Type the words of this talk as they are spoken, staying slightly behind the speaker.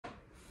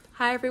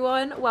Hi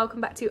everyone, welcome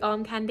back to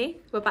Armcandy.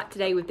 We're back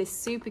today with this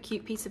super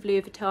cute piece of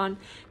Louis Vuitton.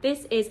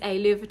 This is a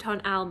Louis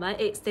Vuitton Alma.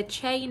 It's the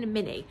chain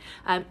mini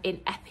in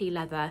epi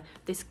leather,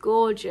 this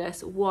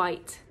gorgeous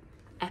white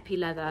epi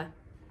leather.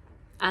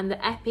 And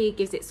the epi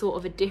gives it sort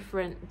of a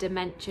different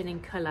dimension in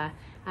colour,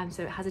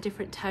 so it has a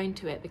different tone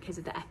to it because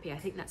of the epi. I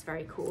think that's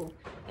very cool.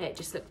 It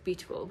just looks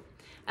beautiful.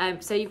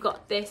 So you've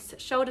got this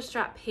shoulder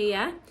strap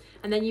here,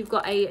 and then you've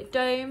got a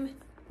dome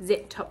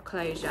zip top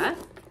closure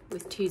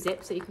with 2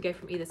 zips so you can go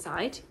from either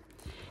side.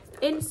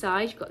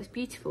 Inside you've got this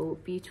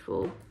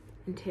beautiful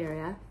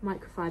interior,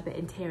 microfiber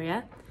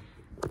interior,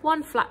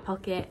 1 flat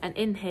pocket, and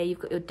in here you've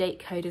got your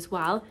date code as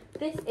well.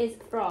 This is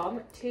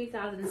from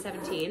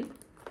 2017,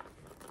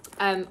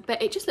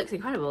 but it just looks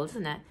incredible,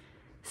 doesn't it?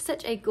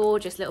 Such a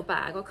gorgeous little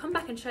bag. I'll come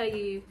back and show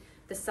you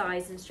the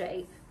size and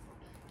shape,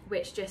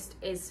 which just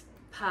is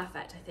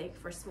perfect, I think,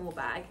 for a small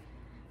bag.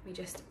 Let me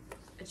just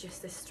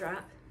adjust this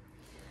strap.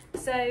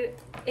 So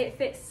it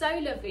fits so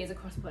lovely as a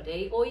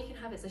crossbody, or you can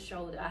have it as a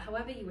shoulder,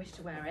 however you wish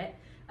to wear it.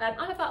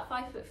 I'm about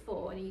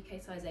 5'4" and a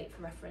UK size 8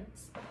 for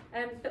reference.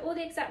 But all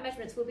the exact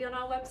measurements will be on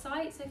our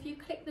website, so if you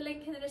click the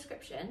link in the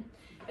description,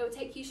 it will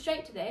take you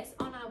straight to this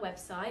on our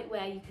website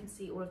where you can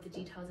see all of the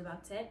details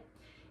about it.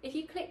 If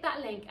you click that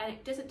link and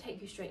it doesn't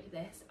take you straight to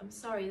this, I'm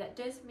sorry, that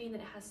does mean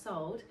that it has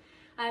sold.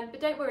 But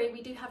don't worry,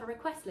 we do have a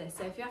request list,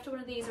 so if you're after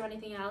one of these or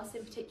anything else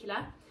in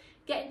particular,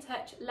 get in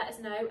touch, let us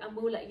know, and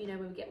we'll let you know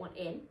when we get one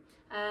in.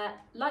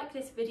 Like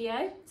this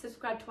video,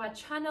 subscribe to our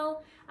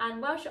channel,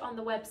 and whilst you're on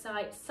the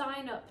website,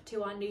 sign up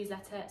to our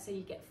newsletter so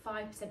you get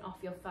 5% off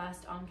your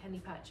first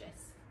Armcandy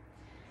purchase.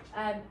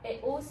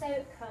 It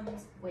also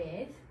comes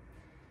with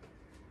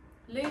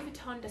Louis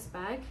Vuitton dust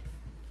bag,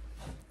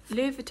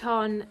 Louis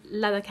Vuitton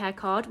leather care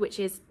card, which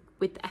is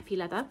with the epi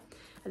leather,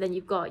 and then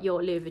you've got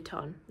your Louis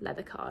Vuitton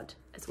leather card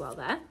as well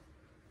there.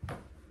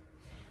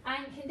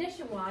 And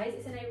condition wise,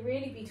 it's in a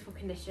really beautiful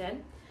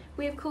condition.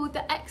 We have called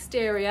the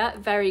exterior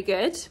very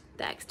good.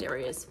 The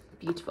exterior is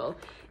beautiful.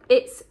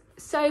 It's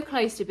so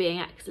close to being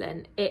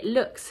excellent. It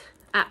looks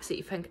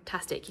absolutely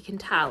fantastic. You can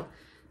tell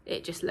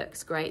it just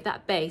looks great.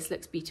 That base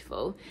looks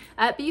beautiful.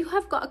 But you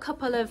have got a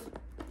couple of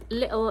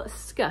little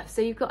scuffs.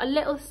 So you've got a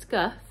little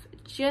scuff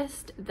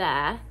just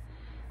there,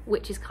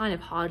 which is kind of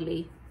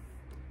hardly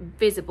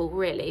visible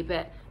really,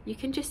 but you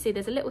can just see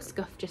there's a little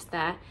scuff just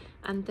there.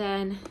 And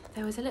then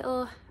there was a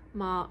little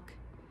mark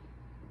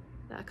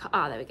that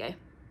there we go.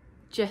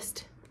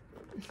 Just,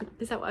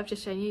 is that what I've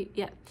just shown you?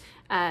 Yeah,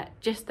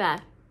 just there,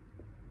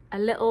 a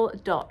little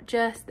dot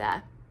just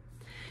there.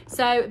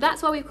 So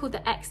that's why we've called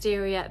the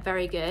exterior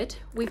very good.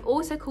 We've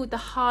also called the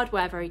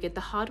hardware very good.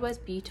 The hardware is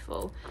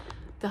beautiful.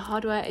 The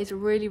hardware is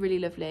really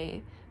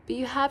lovely, but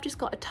you have just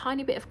got a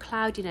tiny bit of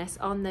cloudiness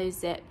on those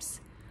zips.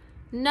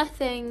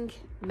 Nothing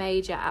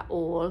major at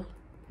all,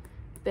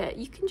 but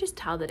you can just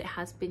tell that it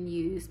has been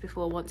used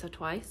before once or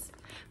twice,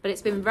 but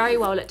it's been very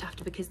well looked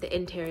after because the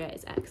interior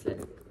is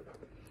excellent.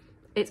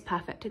 It's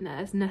perfect in there.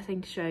 There's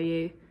nothing to show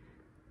you.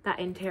 That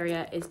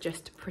interior is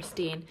just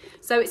pristine.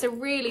 So it's a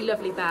really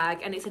lovely bag,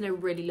 and it's in a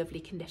really lovely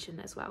condition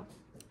as well.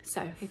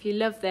 So if you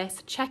love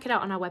this, check it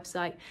out on our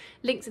website.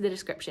 Links in the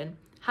description.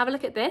 Have a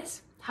look at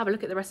this. Have a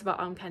look at the rest of our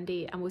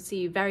Armcandy, and we'll see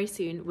you very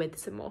soon with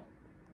some more.